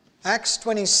Acts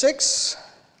 26,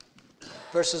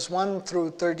 verses 1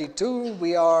 through 32.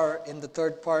 We are in the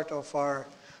third part of our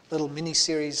little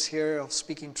mini-series here of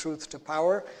Speaking Truth to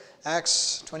Power.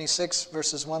 Acts 26,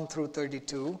 verses 1 through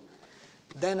 32.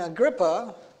 Then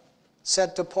Agrippa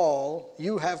said to Paul,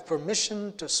 "You have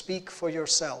permission to speak for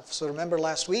yourself." So remember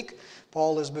last week,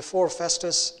 Paul is before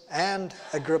Festus and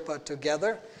Agrippa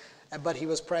together. But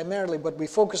we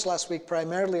focused last week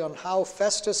primarily on how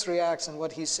Festus reacts and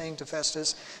what he's saying to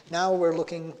Festus. Now we're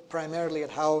looking primarily at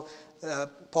how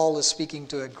Paul is speaking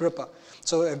to Agrippa.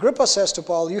 So Agrippa says to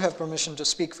Paul, "You have permission to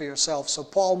speak for yourself." So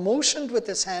Paul motioned with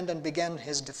his hand and began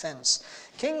his defense.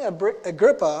 "King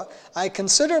Agrippa, I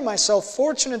consider myself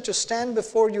fortunate to stand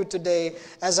before you today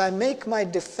as I make my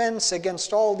defense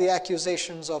against all the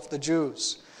accusations of the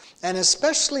Jews. And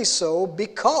especially so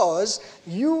because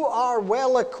you are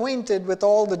well acquainted with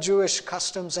all the Jewish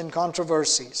customs and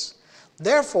controversies.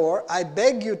 Therefore, I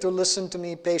beg you to listen to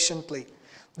me patiently.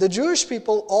 The Jewish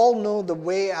people all know the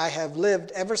way I have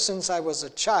lived ever since I was a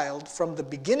child, from the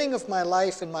beginning of my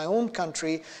life in my own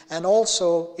country and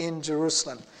also in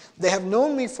Jerusalem. They have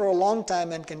known me for a long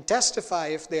time and can testify,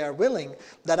 if they are willing,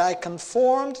 that I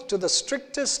conformed to the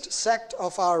strictest sect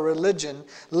of our religion,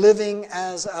 living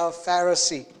as a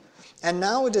Pharisee. And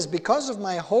now it is because of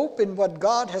my hope in what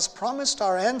God has promised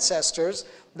our ancestors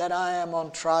that I am on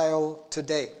trial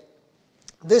today.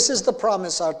 This is the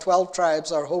promise our 12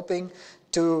 tribes are hoping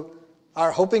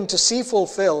to see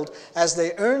fulfilled as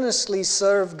they earnestly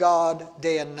serve God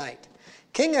day and night.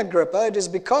 King Agrippa, it is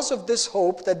because of this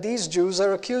hope that these Jews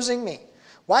are accusing me.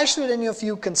 Why should any of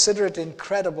you consider it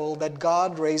incredible that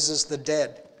God raises the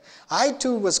dead? I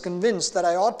too was convinced that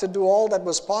I ought to do all that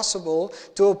was possible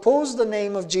to oppose the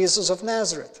name of Jesus of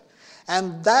Nazareth.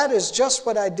 And that is just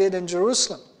what I did in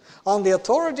Jerusalem. On the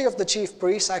authority of the chief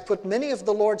priests, I put many of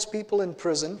the Lord's people in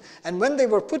prison, and when they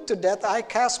were put to death, I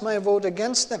cast my vote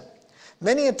against them.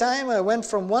 Many a time I went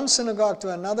from one synagogue to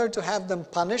another to have them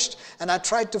punished, and I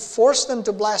tried to force them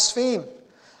to blaspheme.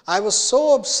 I was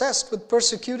so obsessed with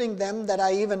persecuting them that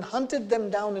I even hunted them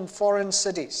down in foreign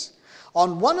cities.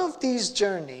 On one of these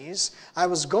journeys, I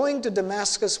was going to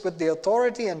Damascus with the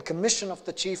authority and commission of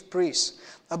the chief priests.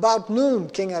 About noon,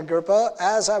 King Agrippa,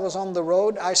 as I was on the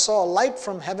road, I saw a light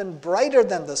from heaven brighter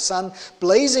than the sun,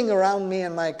 blazing around me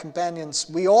and my companions.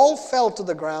 We all fell to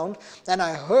the ground, and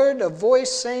I heard a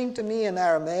voice saying to me in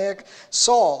Aramaic,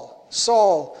 'Saul,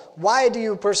 Saul, why do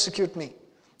you persecute me?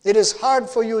 It is hard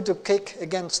for you to kick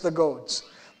against the goads.'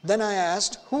 Then I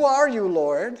asked, 'Who are you,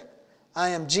 Lord?' 'I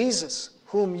am Jesus,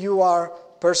 whom you are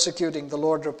persecuting,' the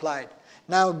Lord replied.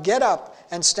 'Now get up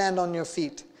and stand on your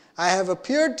feet. I have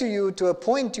appeared to you to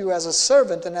appoint you as a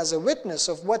servant and as a witness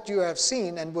of what you have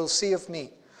seen and will see of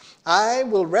me. I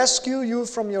will rescue you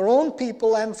from your own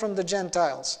people and from the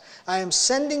Gentiles. I am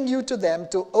sending you to them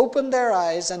to open their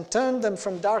eyes and turn them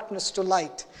from darkness to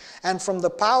light, and from the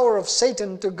power of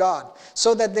Satan to God,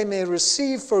 so that they may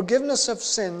receive forgiveness of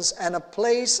sins and a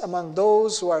place among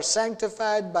those who are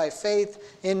sanctified by faith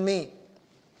in me.'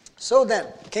 So then,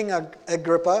 King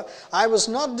Agrippa, I was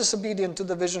not disobedient to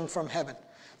the vision from heaven.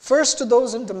 First to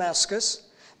those in Damascus,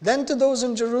 then to those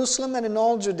in Jerusalem and in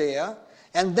all Judea,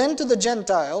 and then to the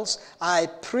Gentiles, I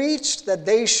preached that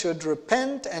they should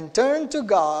repent and turn to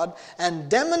God and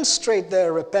demonstrate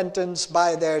their repentance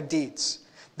by their deeds.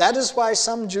 That is why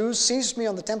some Jews seized me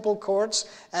on the temple courts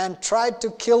and tried to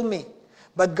kill me.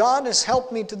 But God has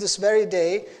helped me to this very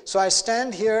day, so I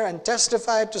stand here and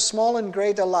testify to small and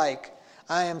great alike.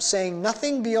 I am saying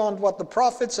nothing beyond what the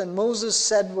prophets and Moses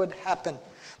said would happen,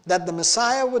 that the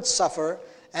Messiah would suffer,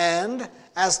 and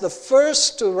as the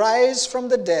first to rise from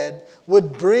the dead,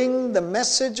 would bring the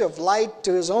message of light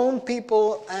to his own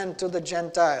people and to the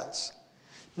Gentiles."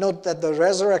 Note that the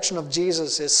resurrection of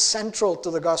Jesus is central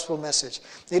to the gospel message.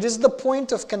 It is the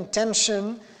point of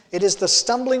contention. It is the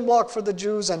stumbling block for the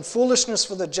Jews and foolishness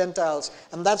for the Gentiles.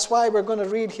 And that's why we're going to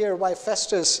read here why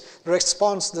Festus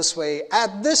responds this way.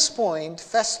 At this point,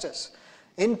 Festus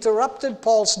interrupted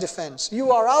Paul's defense.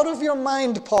 "You are out of your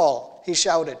mind, Paul," he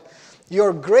shouted.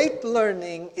 "Your great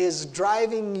learning is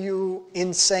driving you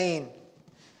insane."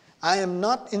 "I am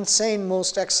not insane,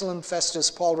 most excellent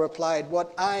Festus," Paul replied.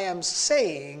 "What I am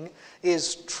saying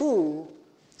is true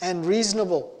and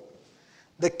reasonable.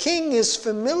 The king is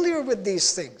familiar with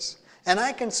these things, and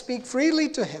I can speak freely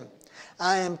to him.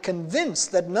 I am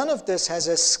convinced that none of this has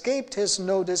escaped his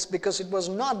notice because it was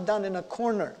not done in a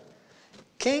corner.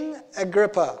 King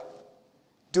Agrippa,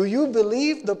 do you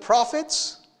believe the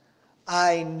prophets?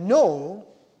 I know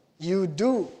you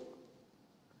do."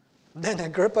 Then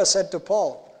Agrippa said to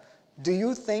Paul, "Do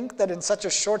you think that in such a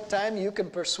short time you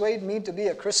can persuade me to be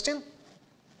a Christian?"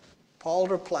 Paul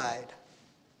replied,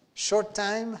 short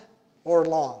time or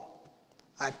long,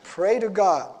 I pray to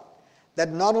God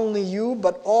that not only you,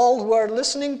 but all who are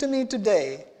listening to me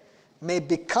today may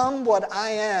become what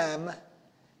I am,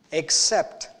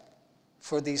 except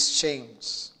for these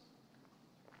chains.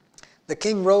 The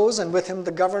king rose, and with him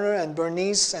the governor and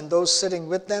Bernice and those sitting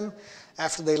with them.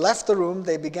 After they left the room,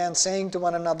 they began saying to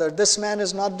one another, "This man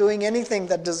is not doing anything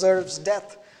that deserves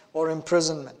death or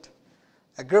imprisonment."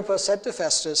 Agrippa said to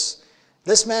Festus,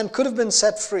 "This man could have been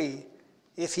set free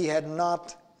if he had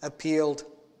not appealed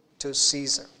to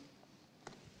Caesar."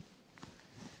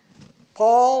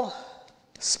 Paul,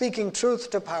 speaking truth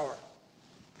to power.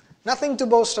 Nothing to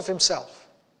boast of himself.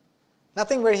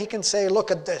 Nothing where he can say,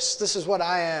 "Look at this. This is what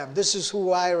I am. This is who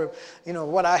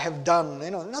what I have done."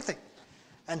 Nothing.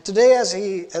 And today, as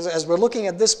we're looking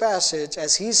at this passage,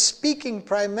 as he's speaking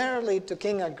primarily to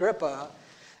King Agrippa,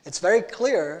 it's very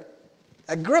clear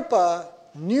Agrippa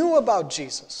knew about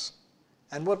Jesus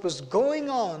and what was going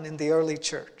on in the early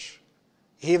church.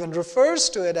 He even refers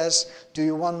to it as, "Do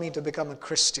you want me to become a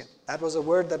Christian?" That was a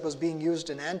word that was being used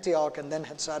in Antioch and then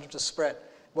had started to spread.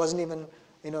 It wasn't even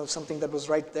something that was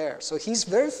right there. So he's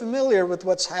very familiar with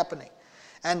what's happening.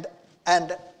 And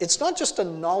it's not just a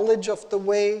knowledge of the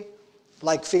way,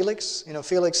 like Felix.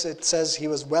 Felix, it says he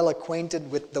was well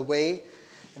acquainted with the way,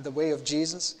 and the way of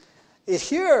Jesus.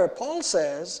 Here, Paul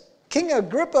says, "King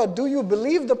Agrippa, do you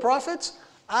believe the prophets?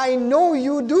 I know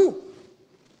you do."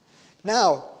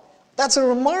 Now, that's a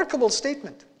remarkable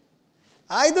statement.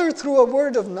 Either through a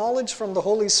word of knowledge from the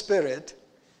Holy Spirit,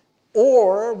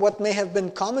 or what may have been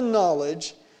common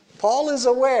knowledge, Paul is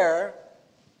aware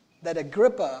that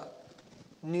Agrippa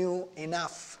knew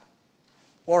enough,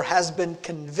 or has been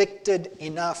convicted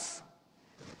enough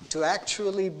to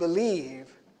actually believe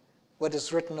what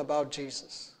is written about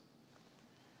Jesus.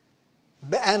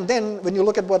 And then when you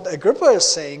look at what Agrippa is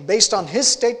saying, based on his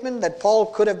statement that Paul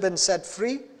could have been set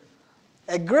free,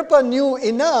 Agrippa knew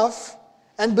enough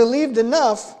and believed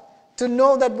enough to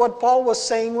know that what Paul was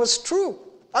saying was true.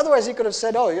 Otherwise he could have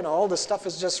said, "Oh, all this stuff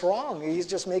is just wrong. He's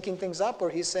just making things up, or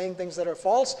he's saying things that are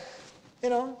false.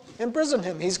 Imprison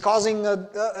him. He's causing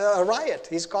a riot.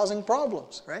 He's causing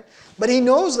problems," right? But he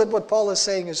knows that what Paul is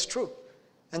saying is true.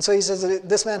 And so he says that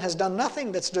this man has done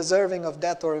nothing that's deserving of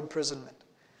death or imprisonment.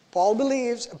 Paul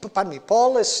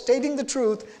is stating the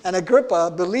truth, and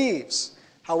Agrippa believes.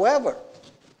 However,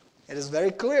 it is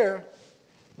very clear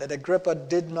that Agrippa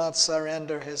did not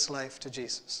surrender his life to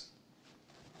Jesus.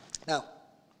 Now,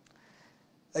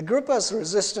 Agrippa's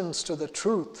resistance to the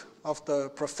truth of the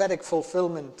prophetic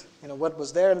fulfillment, what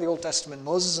was there in the Old Testament,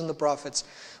 Moses and the prophets,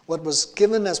 what was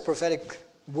given as prophetic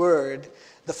word,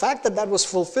 the fact that that was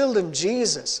fulfilled in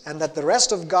Jesus, and that the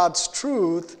rest of God's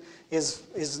truth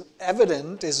is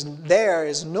evident, is there,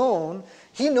 is known,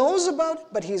 he knows about it,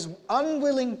 but he's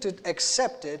unwilling to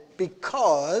accept it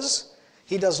because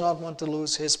he does not want to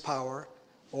lose his power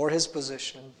or his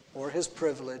position or his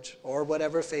privilege or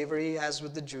whatever favor he has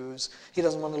with the Jews. He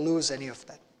doesn't want to lose any of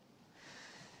that.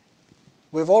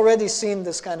 We've already seen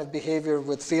this kind of behavior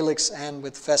with Felix and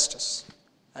with Festus.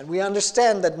 And we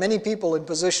understand that many people in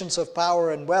positions of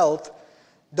power and wealth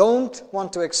don't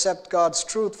want to accept God's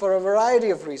truth for a variety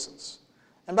of reasons.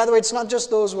 And by the way, it's not just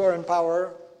those who are in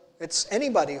power. It's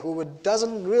anybody who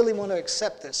doesn't really want to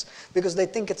accept this because they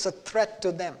think it's a threat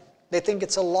to them. They think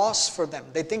it's a loss for them.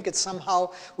 They think it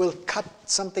somehow will cut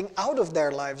something out of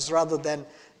their lives rather than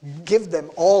give them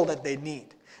all that they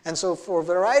need. And so for a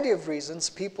variety of reasons,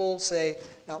 people say,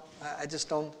 "No, I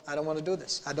don't want to do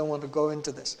this. I don't want to go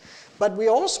into this." But we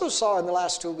also saw in the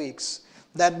last 2 weeks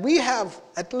that we have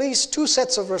at least 2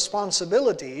 sets of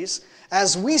responsibilities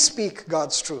as we speak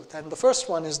God's truth. And the first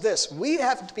one is this: we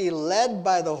have to be led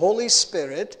by the Holy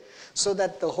Spirit so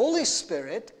that the Holy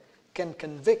Spirit can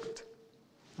convict.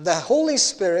 The Holy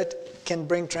Spirit can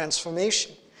bring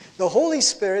transformation. The Holy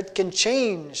Spirit can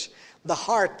change the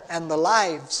heart and the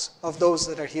lives of those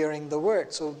that are hearing the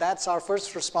word. So that's our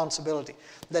first responsibility,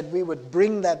 that we would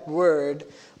bring that word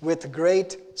with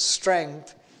great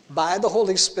strength by the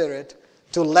Holy Spirit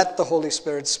to let the Holy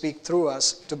Spirit speak through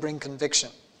us to bring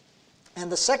conviction.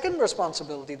 And the second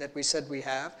responsibility that we said we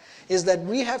have is that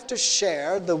we have to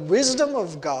share the wisdom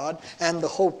of God and the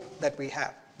hope that we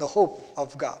have, the hope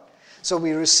of God. So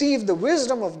we receive the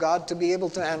wisdom of God to be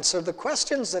able to answer the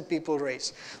questions that people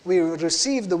raise. We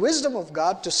receive the wisdom of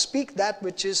God to speak that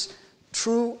which is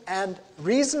true and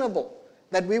reasonable,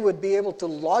 that we would be able to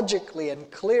logically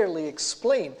and clearly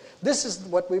explain, this is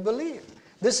what we believe.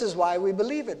 This is why we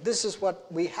believe it. This is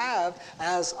what we have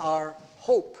as our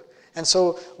hope. And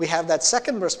so we have that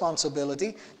second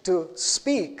responsibility to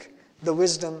speak the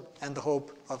wisdom and the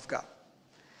hope of God.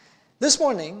 This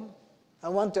morning, I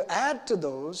want to add to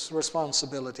those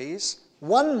responsibilities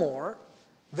one more,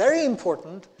 very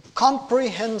important,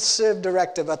 comprehensive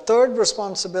directive, a third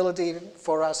responsibility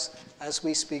for us as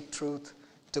we speak truth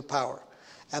to power.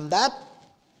 And that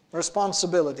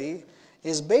responsibility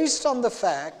is based on the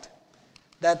fact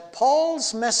that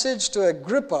Paul's message to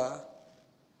Agrippa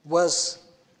was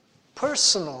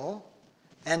personal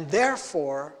and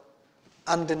therefore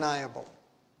undeniable.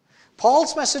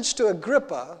 Paul's message to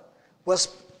Agrippa was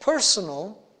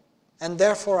personal and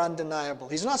therefore undeniable.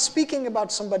 He's not speaking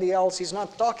about somebody else. He's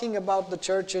not talking about the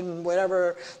church and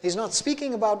whatever. He's not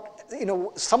speaking about,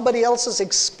 somebody else's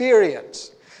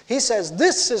experience. He says,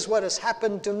 this is what has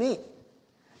happened to me.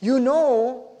 You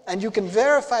know, and you can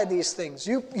verify these things.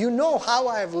 You know how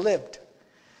I have lived.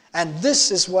 And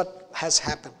this is what has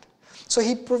happened. So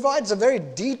he provides a very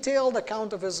detailed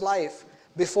account of his life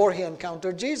before he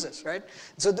encountered Jesus, right?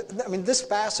 So, this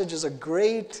passage is a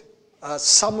great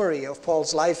summary of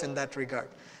Paul's life in that regard.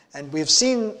 And we've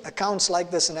seen accounts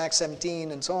like this in Acts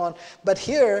 17 and so on. But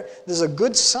here, there's a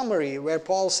good summary where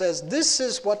Paul says, this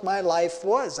is what my life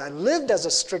was. I lived as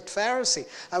a strict Pharisee.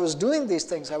 I was doing these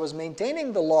things. I was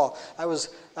maintaining the law. I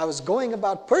was going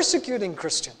about persecuting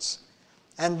Christians.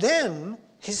 And then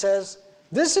he says,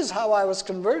 this is how I was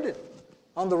converted.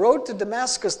 On the road to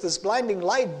Damascus, this blinding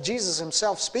light, Jesus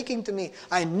himself speaking to me,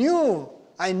 I knew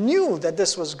that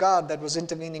this was God that was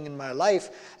intervening in my life,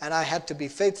 and I had to be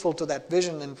faithful to that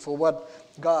vision and for what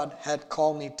God had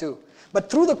called me to. But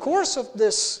through the course of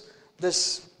this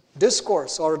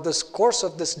discourse, or this course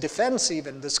of this defense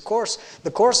even, the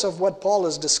course of what Paul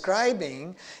is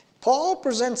describing, Paul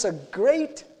presents a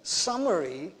great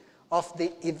summary of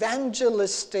the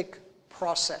evangelistic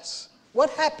process. What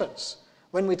happens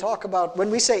when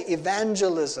we say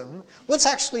evangelism? What's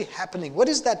actually happening? What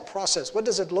is that process? What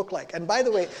does it look like? And by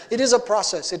the way, it is a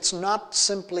process. It's not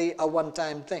simply a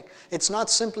one-time thing. It's not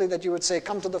simply that you would say,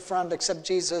 come to the front, accept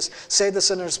Jesus, say the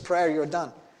sinner's prayer, you're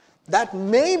done. That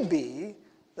may be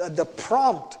the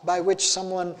prompt by which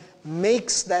someone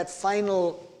makes that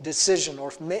final decision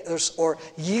or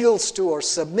yields to or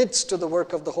submits to the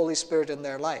work of the Holy Spirit in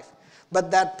their life. But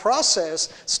that process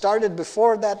started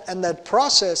before that, and that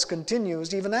process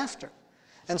continues even after.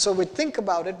 And so we think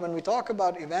about it when we talk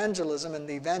about evangelism and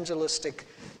the evangelistic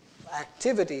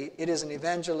activity, it is an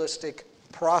evangelistic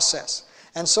process.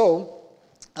 And so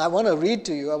I want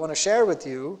to share with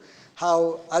you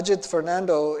how Ajit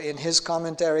Fernando, in his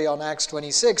commentary on Acts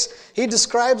 26, he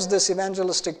describes this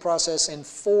evangelistic process in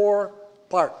 4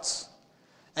 parts.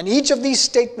 And each of these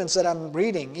statements that I'm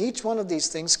reading, each one of these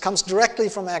things comes directly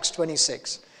from Acts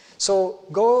 26. So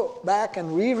go back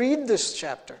and reread this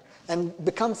chapter and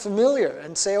become familiar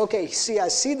and say, okay, I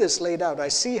see this laid out. I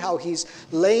see how he's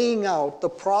laying out the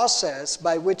process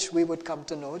by which we would come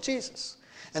to know Jesus.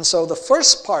 And so the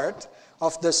first part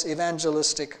of this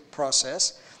evangelistic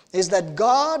process is that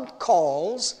God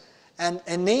calls and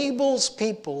enables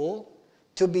people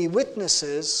to be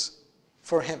witnesses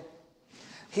for him.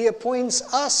 He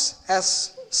appoints us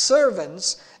as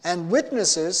servants and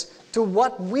witnesses to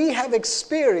what we have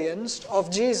experienced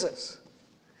of Jesus.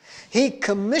 He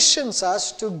commissions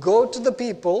us to go to the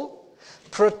people,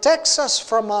 protects us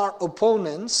from our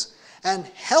opponents, and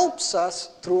helps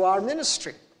us through our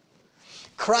ministry.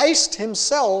 Christ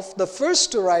himself, the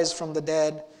first to rise from the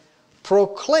dead,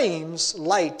 proclaims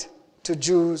light to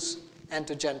Jews and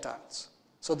to Gentiles.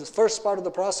 So the first part of the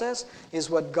process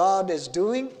is what God is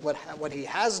doing, what he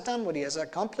has done, what he has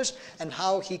accomplished, and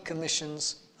how he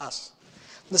commissions us.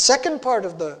 The second part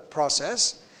of the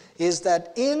process is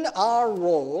that in our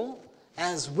role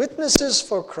as witnesses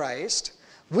for Christ,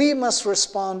 we must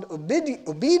respond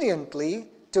obediently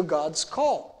to God's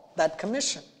call, that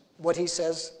commission, what he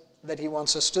says that he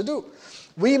wants us to do.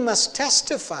 We must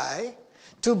testify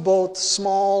to both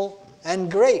small and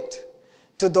great,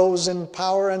 to those in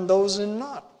power and those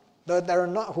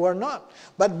who are not.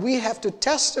 But we have to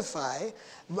testify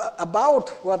about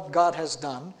what God has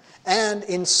done, and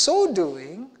in so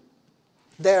doing,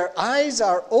 their eyes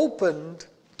are opened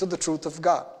to the truth of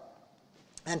God.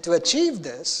 And to achieve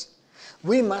this,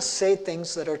 we must say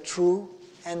things that are true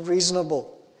and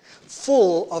reasonable,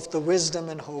 full of the wisdom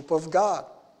and hope of God,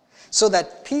 so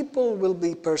that people will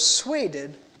be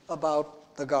persuaded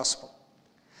about the gospel.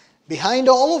 Behind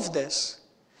all of this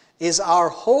is our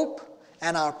hope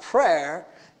and our prayer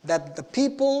that the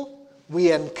people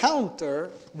we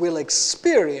encounter will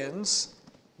experience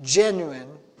genuine,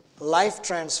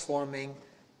 life-transforming,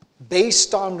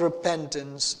 based on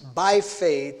repentance, by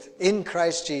faith in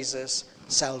Christ Jesus,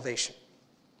 salvation.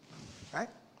 Right?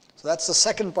 So that's the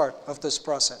second part of this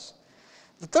process.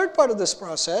 The third part of this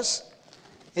process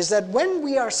is that when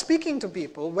we are speaking to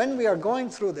people, when we are going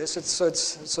through this, it's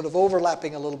sort of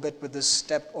overlapping a little bit with this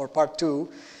step or part 2,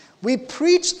 we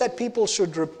preach that people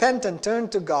should repent and turn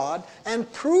to God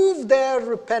and prove their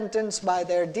repentance by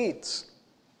their deeds.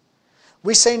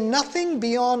 We say nothing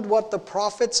beyond what the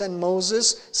prophets and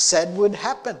Moses said would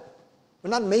happen.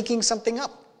 We're not making something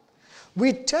up.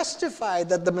 We testify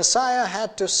that the Messiah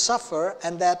had to suffer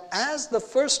and that as the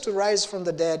first to rise from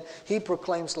the dead, he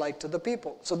proclaims light to the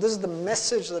people. So this is the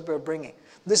message that we're bringing.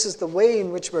 This is the way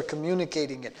in which we're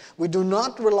communicating it. We do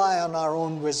not rely on our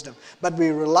own wisdom, but we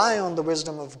rely on the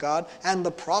wisdom of God and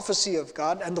the prophecy of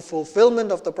God and the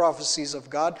fulfillment of the prophecies of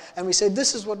God. And we say,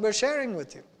 this is what we're sharing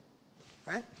with you.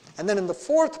 Right? And then in the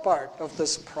fourth part of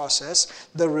this process,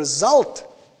 the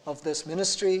result of this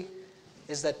ministry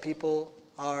is that people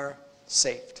are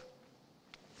saved.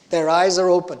 Their eyes are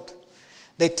opened.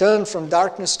 They turn from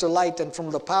darkness to light and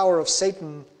from the power of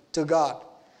Satan to God.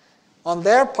 On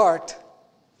their part,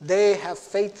 they have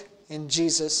faith in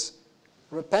Jesus,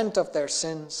 repent of their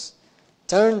sins,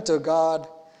 turn to God,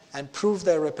 and prove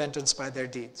their repentance by their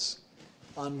deeds.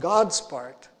 On God's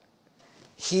part,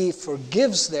 he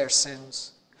forgives their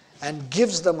sins and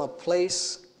gives them a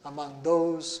place among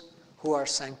those who are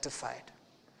sanctified,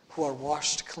 who are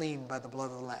washed clean by the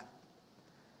blood of the Lamb.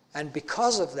 And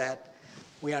because of that,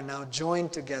 we are now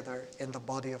joined together in the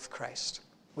body of Christ.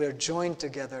 We are joined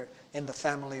together in the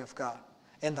family of God,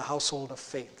 in the household of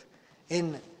faith,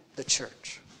 in the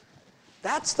church.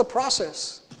 That's the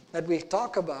process that we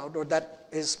talk about, or that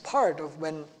is part of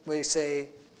when we say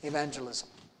evangelism.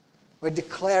 We're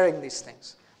declaring these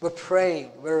things. We're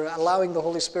praying. We're allowing the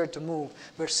Holy Spirit to move.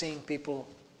 We're seeing people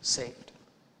saved.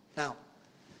 Now,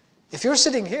 if you're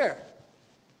sitting here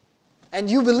and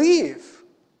you believe,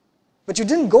 but you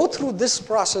didn't go through this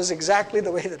process exactly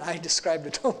the way that I described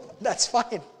it, that's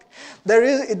fine.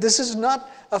 This is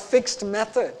not a fixed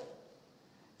method.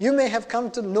 You may have come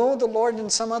to know the Lord in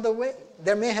some other way.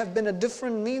 There may have been a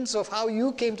different means of how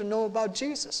you came to know about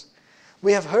Jesus.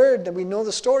 We have heard and we know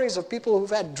the stories of people who've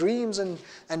had dreams and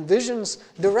visions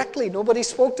directly. Nobody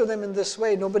spoke to them in this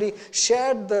way. Nobody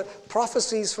shared the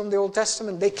prophecies from the Old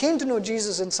Testament. They came to know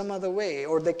Jesus in some other way,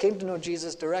 or they came to know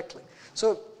Jesus directly.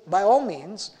 So by all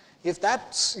means, if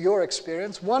that's your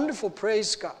experience, wonderful,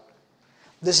 praise God.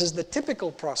 This is the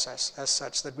typical process as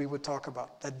such that we would talk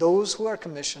about, that those who are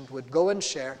commissioned would go and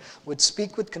share, would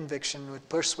speak with conviction, with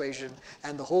persuasion,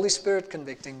 and the Holy Spirit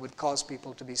convicting would cause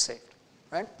people to be saved.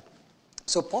 Right?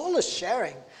 So Paul is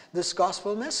sharing this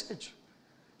gospel message.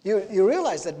 You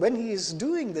realize that when he is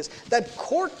doing this, that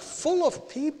court full of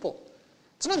people,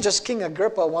 it's not just King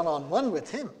Agrippa one-on-one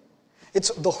with him. It's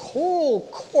the whole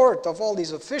court of all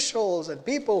these officials and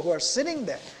people who are sitting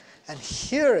there and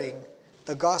hearing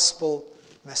the gospel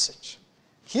message.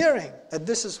 Hearing that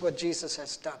this is what Jesus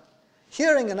has done.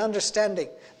 Hearing and understanding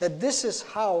that this is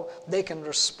how they can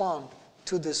respond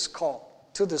to this call,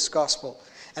 to this gospel.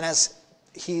 And as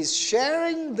he's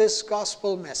sharing this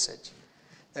gospel message,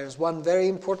 there's one very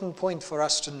important point for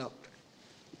us to note.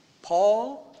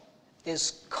 Paul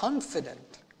is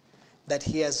confident that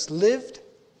he has lived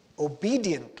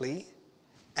obediently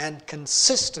and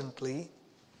consistently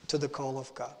to the call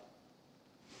of God.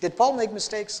 Did Paul make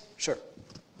mistakes? Sure.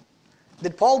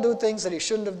 Did Paul do things that he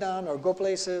shouldn't have done, or go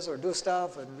places, or do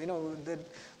stuff? And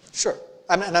sure.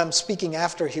 And I'm speaking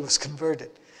after he was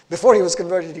converted. Before he was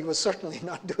converted, he was certainly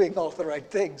not doing all the right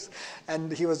things.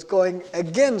 And he was going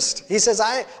against. He says,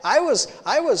 I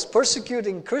was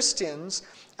persecuting Christians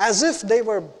as if they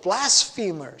were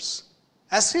blasphemers.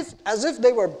 As if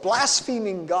they were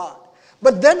blaspheming God.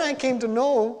 But then I came to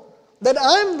know that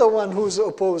I'm the one who's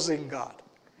opposing God.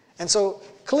 And so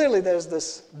clearly there's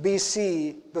this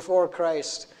BC, before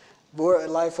Christ,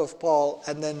 life of Paul,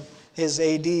 and then his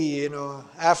AD,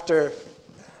 after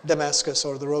Damascus,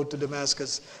 or the road to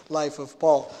Damascus, life of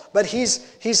Paul. But he's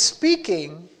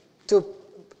speaking to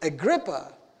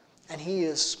Agrippa, and he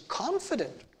is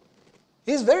confident.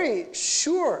 He's very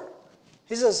sure.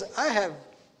 He says, I have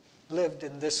lived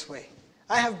in this way.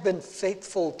 I have been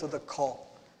faithful to the call.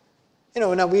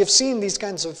 Now we have seen these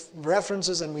kinds of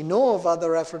references, and we know of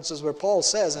other references where Paul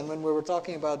says, and when we were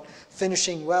talking about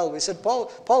finishing well, we said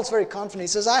Paul's very confident. He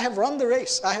says, I have run the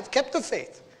race. I have kept the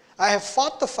faith. I have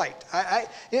fought the fight.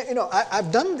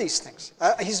 I've done these things.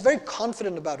 He's very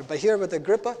confident about it. But here with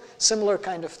Agrippa, similar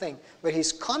kind of thing, where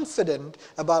he's confident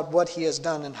about what he has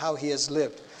done and how he has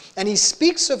lived. And he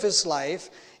speaks of his life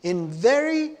in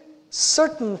very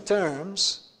certain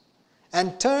terms,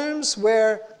 and terms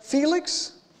where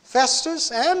Felix,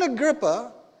 Festus, and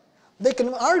Agrippa They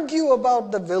can argue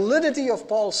about the validity of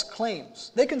Paul's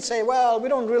claims. They can say, well, we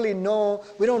don't really know,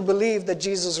 we don't believe that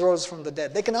Jesus rose from the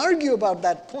dead. They can argue about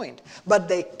that point, but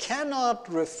they cannot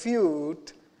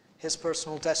refute his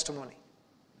personal testimony.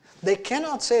 They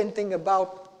cannot say anything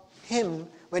about him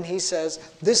when he says,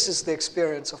 this is the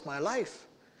experience of my life.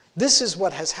 This is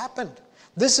what has happened.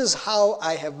 This is how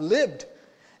I have lived.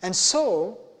 And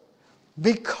so,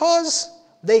 because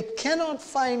they cannot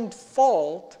find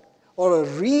fault or a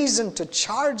reason to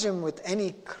charge him with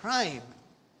any crime,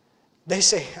 they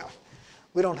say,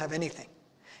 we don't have anything.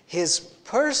 His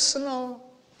personal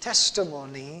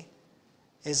testimony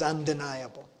is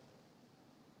undeniable.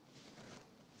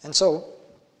 And so,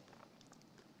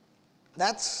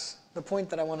 that's the point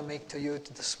that I want to make to you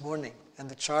this morning, and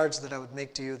the charge that I would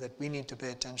make to you that we need to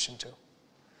pay attention to.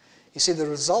 You see, the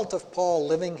result of Paul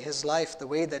living his life the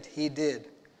way that he did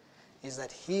is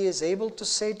that he is able to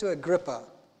say to Agrippa,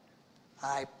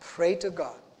 I pray to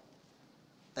God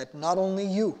that not only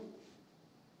you,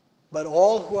 but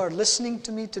all who are listening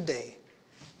to me today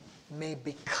may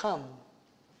become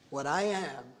what I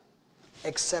am,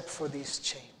 except for these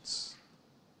chains.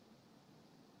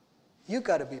 You've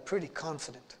got to be pretty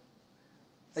confident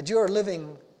that you are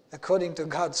living according to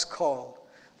God's call.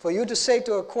 For you to say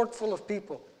to a court full of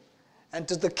people and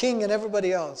to the king and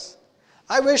everybody else,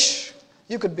 I wish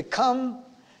you could become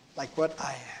like what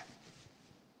I am.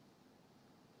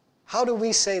 How do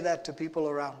we say that to people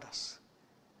around us?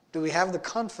 Do we have the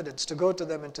confidence to go to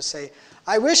them and to say,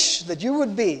 I wish that you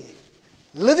would be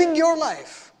living your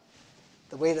life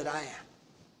the way that I am?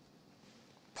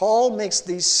 Paul makes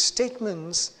these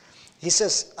statements. He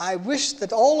says, I wish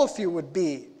that all of you would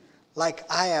be like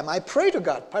I am. I pray to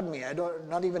God, pardon me,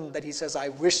 not even that he says, I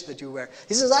wish that you were.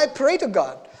 He says, I pray to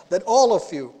God that all of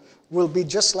you will be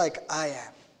just like I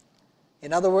am.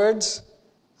 In other words,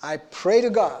 I pray to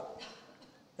God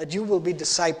that you will be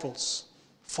disciples,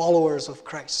 followers of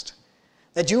Christ,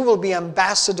 that you will be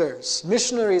ambassadors,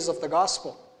 missionaries of the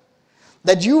gospel,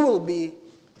 that you will be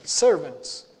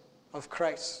servants of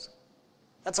Christ.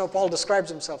 That's how Paul describes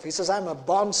himself. He says, I'm a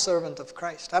bondservant of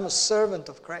Christ. I'm a servant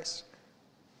of Christ.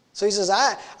 So he says,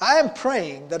 I am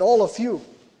praying that all of you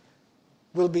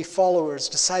will be followers,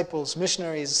 disciples,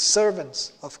 missionaries,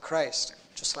 servants of Christ,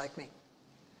 just like me.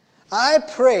 I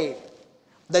pray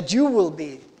that you will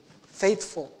be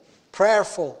faithful,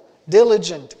 prayerful,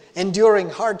 diligent, enduring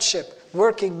hardship,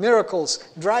 working miracles,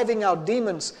 driving out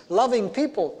demons, loving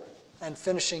people, and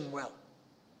finishing well.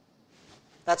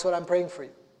 That's what I'm praying for you.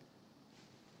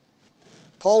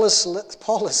 Paul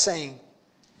is saying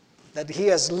that he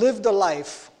has lived a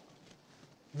life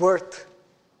worth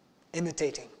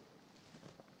imitating.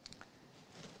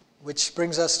 Which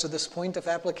brings us to this point of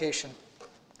application,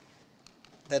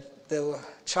 that the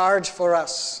charge for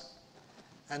us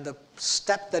and the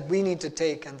step that we need to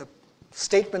take and the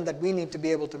statement that we need to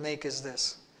be able to make is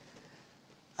this.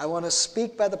 I want to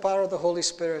speak by the power of the Holy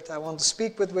Spirit. I want to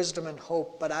speak with wisdom and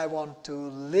hope, but I want to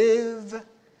live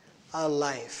a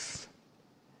life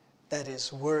that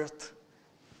is worth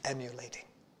emulating.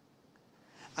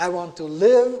 I want to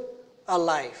live a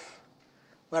life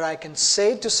where I can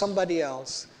say to somebody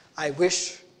else, I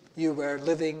wish you were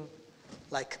living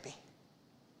like me.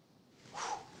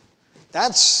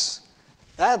 That's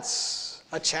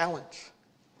a challenge.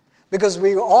 Because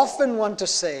we often want to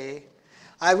say,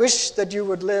 I wish that you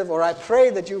would live, or I pray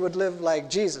that you would live like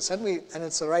Jesus. And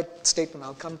it's the right statement.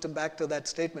 I'll come back to that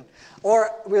statement.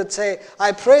 Or we would say,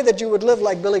 I pray that you would live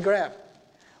like Billy Graham.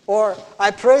 Or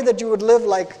I pray that you would live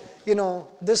like,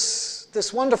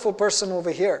 this wonderful person over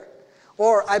here.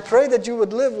 Or I pray that you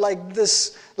would live like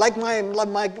this, like my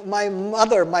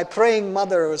mother, my praying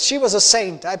mother. She was a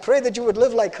saint. I pray that you would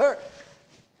live like her.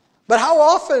 But how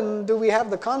often do we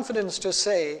have the confidence to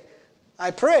say, I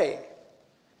pray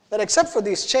that except for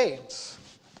these chains,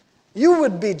 you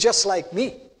would be just like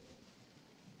me?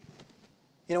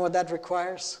 You know what that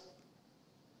requires?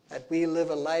 That we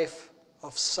live a life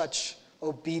of such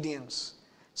obedience,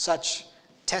 such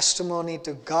testimony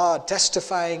to God,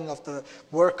 testifying of the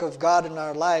work of God in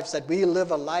our lives, that we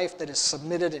live a life that is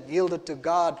submitted and yielded to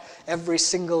God every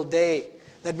single day,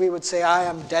 that we would say, I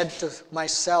am dead to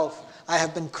myself. I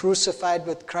have been crucified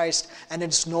with Christ, and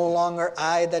it's no longer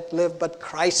I that live, but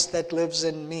Christ that lives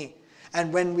in me.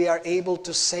 And when we are able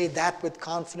to say that with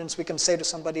confidence, we can say to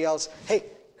somebody else, hey,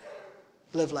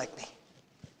 live like me.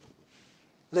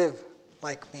 Live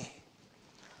like me.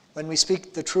 When we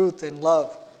speak the truth in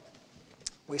love,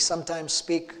 we sometimes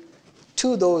speak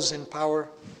to those in power,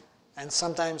 and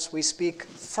sometimes we speak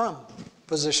from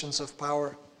positions of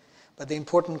power. But the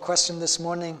important question this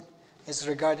morning is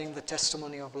regarding the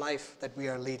testimony of life that we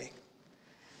are leading.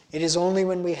 It is only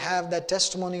when we have that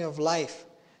testimony of life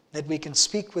that we can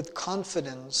speak with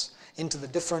confidence into the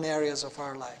different areas of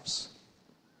our lives.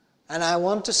 And I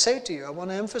want to say to you, I want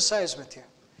to emphasize with you,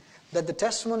 that the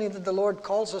testimony that the Lord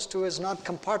calls us to is not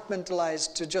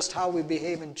compartmentalized to just how we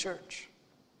behave in church.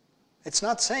 It's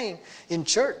not saying in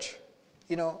church,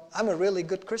 I'm a really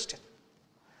good Christian.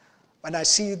 When I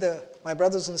see my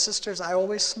brothers and sisters, I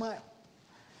always smile.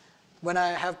 When I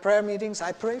have prayer meetings,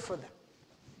 I pray for them.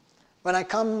 When I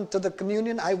come to the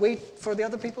communion, I wait for the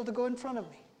other people to go in front of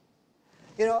me.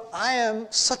 I am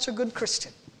such a good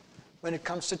Christian when it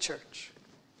comes to church.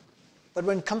 But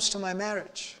when it comes to my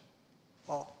marriage,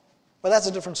 well, that's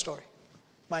a different story.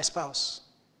 My spouse.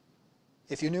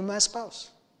 If you knew my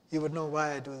spouse, you would know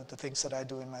why I do the things that I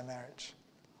do in my marriage.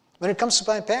 When it comes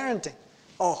to my parenting,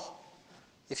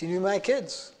 if you knew my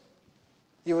kids,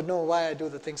 you would know why I do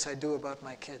the things I do about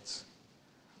my kids.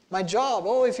 My job,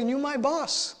 if you knew my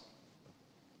boss,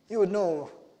 you would know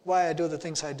why I do the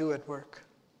things I do at work.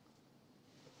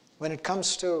 When it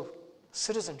comes to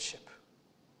citizenship,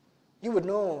 you would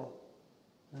know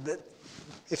that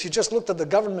if you just looked at the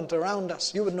government around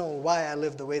us, you would know why I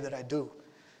live the way that I do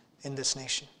in this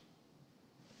nation.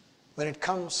 When it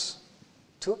comes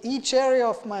to each area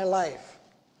of my life,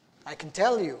 I can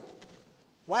tell you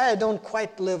why I don't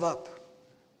quite live up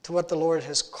to what the Lord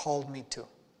has called me to.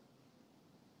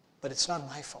 But it's not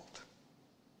my fault.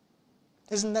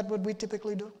 Isn't that what we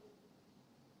typically do?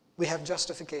 We have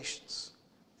justifications,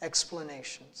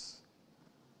 explanations,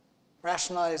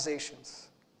 rationalizations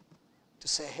to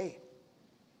say, hey,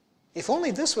 if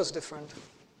only this was different,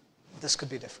 this could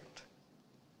be different.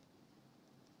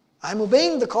 I'm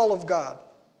obeying the call of God,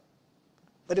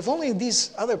 but if only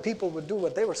these other people would do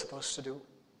what they were supposed to do,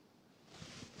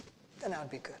 then that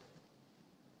would be good.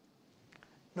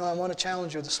 No, I want to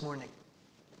challenge you this morning.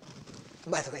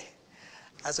 By the way,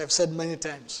 as I've said many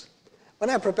times, when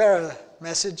I prepare a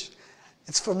message,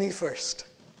 it's for me first.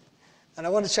 And I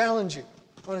want to challenge you.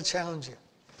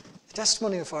 The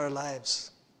testimony of our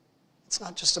lives, it's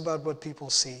not just about what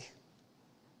people see.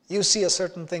 You see a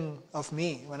certain thing of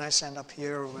me when I stand up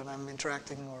here or when I'm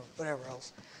interacting or whatever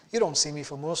else. You don't see me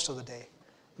for most of the day,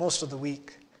 most of the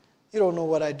week. You don't know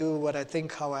what I do, what I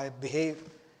think, how I behave.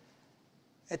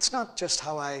 It's not just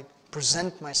how I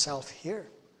present myself here.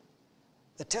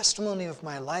 The testimony of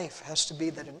my life has to be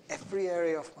that in every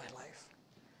area of my life,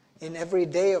 in every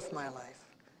day of my life,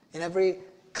 in every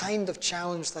kind of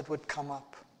challenge that would come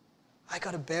up, I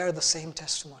got to bear the same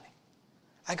testimony.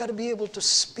 I got to be able to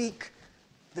speak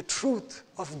the truth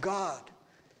of God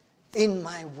in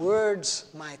my words,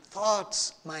 my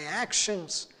thoughts, my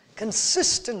actions,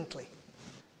 consistently.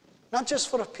 Not just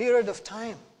for a period of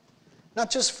time,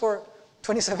 not just for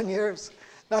 27 years,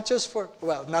 not just for,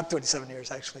 not 27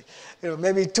 years actually,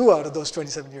 maybe 2 out of those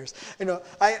 27 years.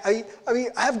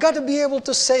 I've got to be able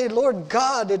to say, Lord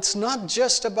God, it's not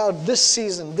just about this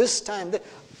season, this time,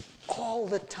 all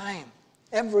the time,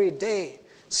 every day,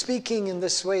 speaking in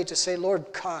this way to say, Lord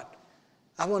God,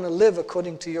 I want to live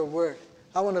according to your word.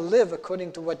 I want to live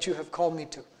according to what you have called me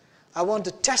to. I want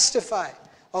to testify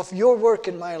of your work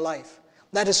in my life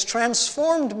that has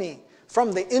transformed me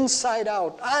from the inside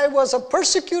out. I was a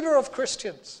persecutor of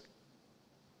Christians.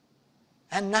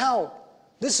 And now,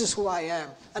 this is who I am,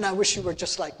 and I wish you were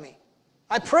just like me.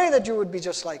 I pray that you would be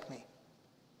just like me.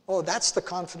 Oh, that's the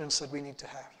confidence that we need to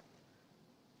have.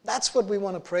 That's what we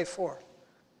want to pray for.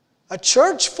 A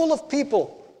church full of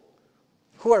people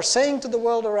who are saying to the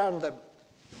world around them,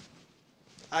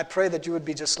 I pray that you would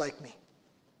be just like me.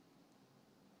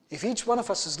 If each one of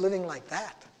us is living like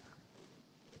that,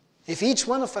 if each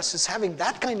one of us is having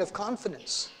that kind of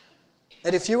confidence,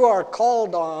 that if you are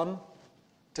called on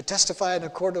to testify in a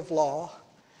court of law,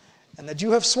 and that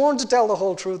you have sworn to tell the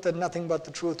whole truth and nothing but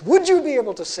the truth, would you be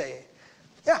able to say,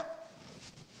 yeah,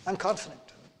 I'm confident.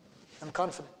 I'm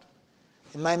confident.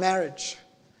 In my marriage,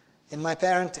 in my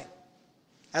parenting,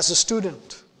 as a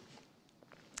student,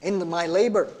 in my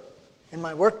labor, in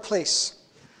my workplace,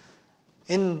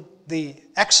 in the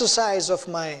exercise of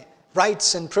my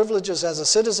rights and privileges as a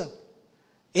citizen,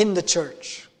 in the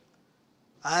church,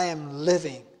 I am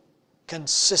living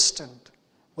consistent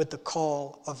with the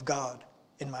call of God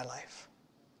in my life.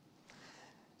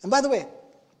 And by the way,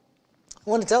 I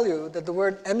want to tell you that the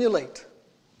word emulate,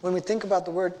 when we think about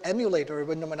the word emulate, or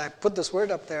when I put this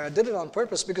word up there, I did it on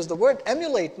purpose because the word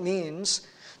emulate means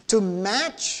to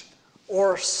match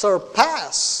or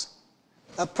surpass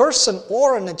a person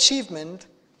or an achievement,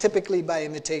 typically by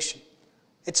imitation.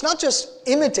 It's not just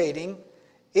imitating,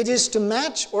 it is to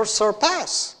match or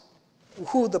surpass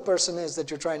who the person is that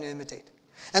you're trying to imitate.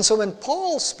 And so when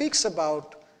Paul speaks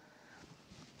about,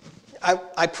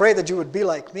 I pray that you would be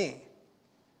like me.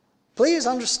 Please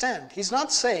understand, he's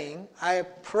not saying, I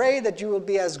pray that you will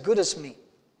be as good as me.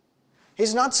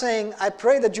 He's not saying, I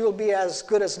pray that you will be as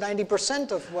good as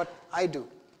 90% of what I do.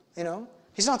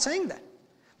 He's not saying that.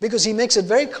 Because he makes it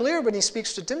very clear when he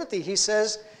speaks to Timothy. He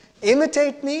says,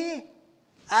 imitate me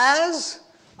as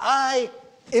I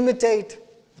imitate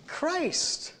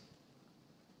Christ.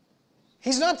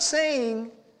 He's not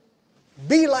saying,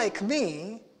 be like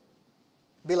me,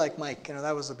 be like Mike.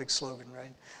 That was a big slogan,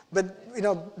 right? But,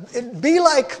 be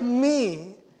like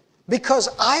me because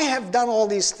I have done all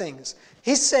these things.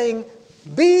 He's saying,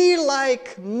 be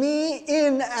like me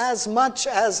in as much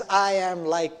as I am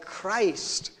like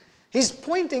Christ. He's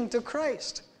pointing to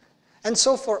Christ. And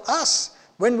so for us,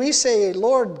 when we say,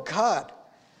 Lord God,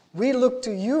 we look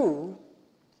to you,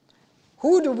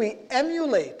 who do we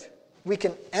emulate? We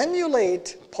can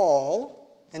emulate Paul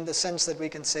in the sense that we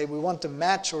can say we want to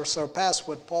match or surpass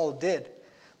what Paul did.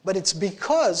 But it's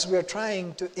because we're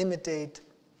trying to imitate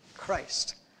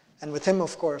Christ. And with him,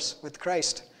 of course, with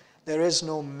Christ, there is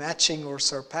no matching or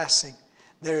surpassing.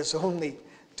 There is only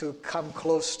to come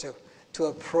close to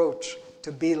approach,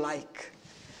 to be like.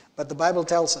 But the Bible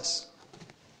tells us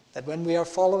that when we are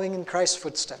following in Christ's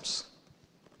footsteps,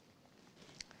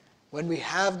 when we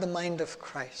have the mind of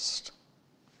Christ,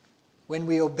 when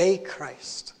we obey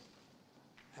Christ,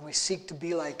 and we seek to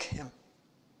be like him,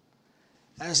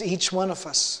 as each one of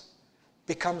us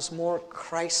becomes more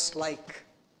Christ-like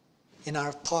in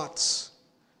our thoughts,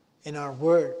 in our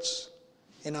words,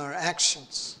 in our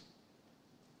actions,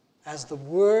 as the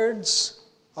words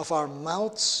of our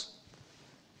mouths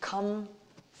come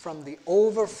from the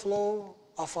overflow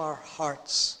of our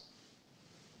hearts,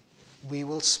 we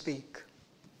will speak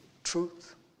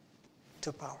truth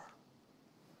to power.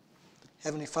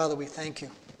 Heavenly Father, we thank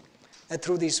you that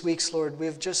through these weeks, Lord,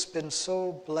 we've just been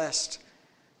so blessed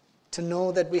to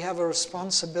know that we have a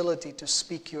responsibility to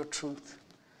speak your truth.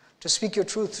 To speak your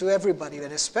truth to everybody,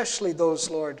 and especially those,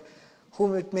 Lord,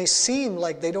 whom it may seem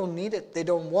like they don't need it, they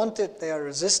don't want it, they are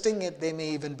resisting it, they may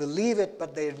even believe it,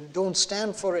 but they don't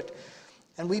stand for it.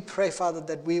 And we pray, Father,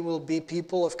 that we will be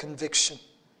people of conviction,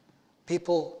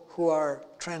 people who are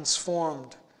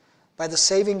transformed by the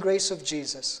saving grace of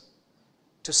Jesus,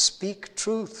 to speak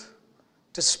truth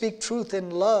in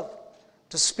love,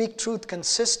 to speak truth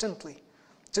consistently,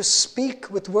 to speak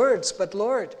with words. But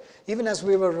Lord, even as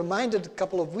we were reminded a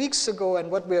couple of weeks ago and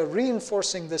what we are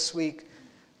reinforcing this week,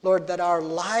 Lord, that our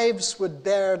lives would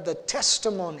bear the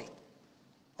testimony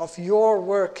of your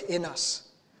work in us.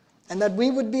 And that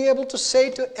we would be able to say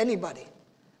to anybody,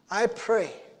 I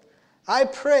pray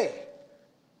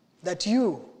that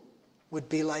you would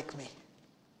be like me.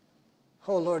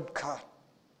 Oh Lord God,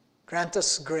 grant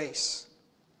us grace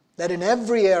that in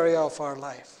every area of our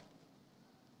life,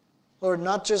 Lord,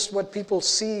 not just what people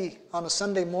see on a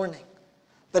Sunday morning,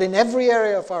 but in every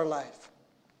area of our life.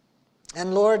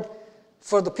 And Lord,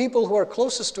 for the people who are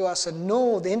closest to us and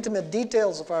know the intimate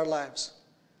details of our lives,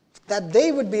 that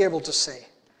they would be able to say,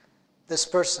 this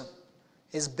person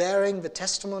is bearing the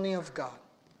testimony of God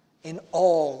in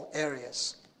all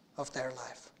areas of their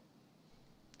life.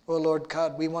 Oh Lord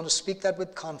God, we want to speak that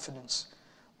with confidence.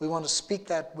 We want to speak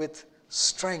that with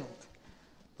strength.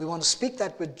 We want to speak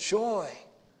that with joy.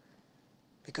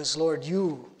 Because Lord,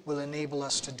 you will enable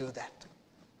us to do that.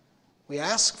 We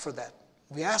ask for that.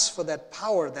 We ask for that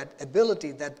power, that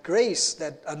ability, that grace,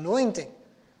 that anointing.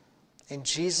 In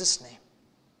Jesus' name,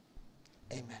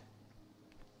 amen.